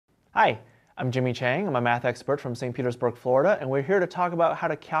Hi, I'm Jimmy Chang. I'm a math expert from St. Petersburg, Florida, and we're here to talk about how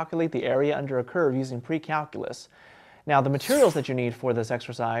to calculate the area under a curve using precalculus. Now, the materials that you need for this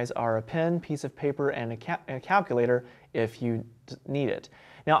exercise are a pen, piece of paper, and a calculator if you need it.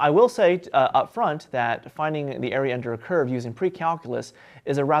 Now, I will say up front that finding the area under a curve using precalculus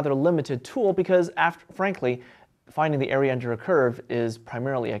is a rather limited tool because, frankly, finding the area under a curve is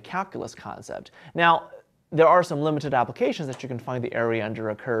primarily a calculus concept. Now, there are some limited applications that you can find the area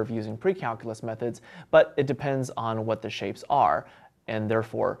under a curve using precalculus methods, but it depends on what the shapes are, and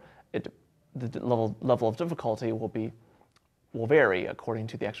therefore the level of difficulty will vary according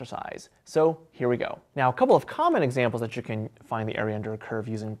to the exercise. So here we go. Now, a couple of common examples that you can find the area under a curve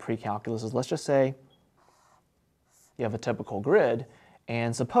using precalculus is, let's just say you have a typical grid,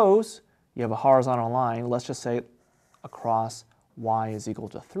 and suppose you have a horizontal line, let's just say across y is equal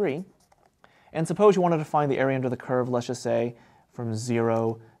to 3. And suppose you wanted to find the area under the curve, let's just say, from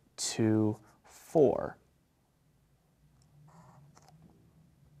 0 to 4.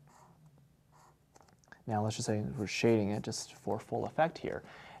 Now let's just say we're shading it just for full effect here.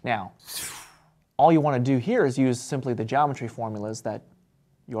 Now, all you want to do here is use simply the geometry formulas that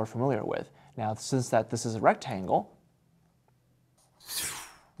you're familiar with. Now, since this is a rectangle,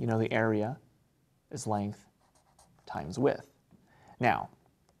 you know the area is length times width. Now,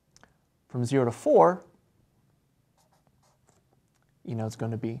 from 0 to 4, you know it's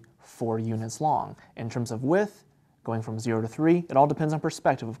going to be 4 units long. In terms of width, going from 0 to 3, it all depends on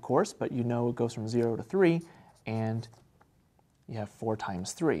perspective, of course, but you know it goes from 0 to 3, and you have 4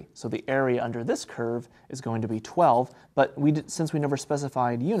 times 3. So the area under this curve is going to be 12, but since we never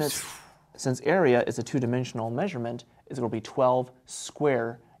specified units, since area is a two-dimensional measurement, it's going to be 12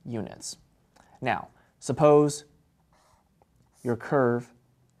 square units. Now, suppose your curve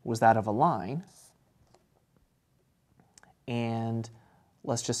was that of a line, and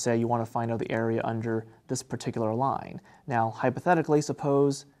let's just say you want to find out the area under this particular line. Now, hypothetically,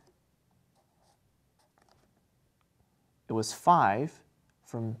 suppose it was 5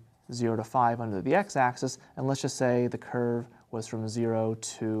 from 0 to 5 under the x-axis, and let's just say the curve was from 0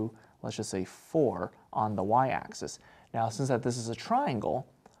 to, let's just say, 4 on the y-axis. Now, since this is a triangle,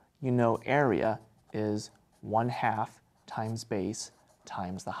 you know area is 1/2 times base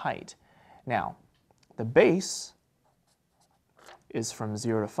times the height. Now, the base is from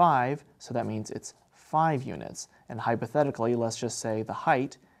 0 to 5, so that means it's 5 units. And hypothetically, let's just say the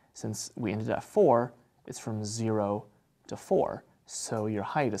height, since we ended at 4, is from 0 to 4. So your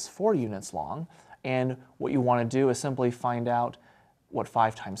height is 4 units long. And what you want to do is simply find out what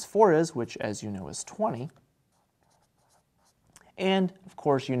 5 times 4 is, which, as you know, is 20. And, of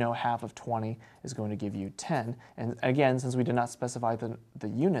course, you know half of 20 is going to give you 10. And again, since we did not specify the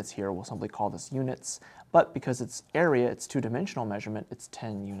units here, we'll simply call this units. But because it's area, it's two-dimensional measurement, it's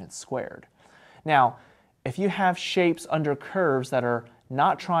 10 units squared. Now, if you have shapes under curves that are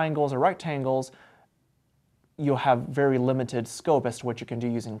not triangles or rectangles, you'll have very limited scope as to what you can do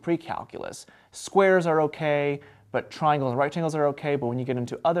using precalculus. Squares are okay, but triangles and rectangles are okay, but when you get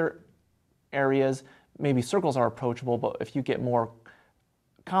into other areas, maybe circles are approachable, but if you get more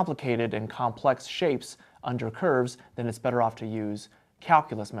complicated and complex shapes under curves, then it's better off to use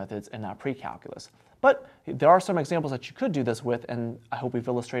calculus methods and not precalculus. But there are some examples that you could do this with, and I hope we've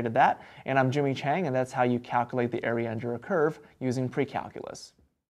illustrated that. And I'm Jimmy Chang, and that's how you calculate the area under a curve using precalculus.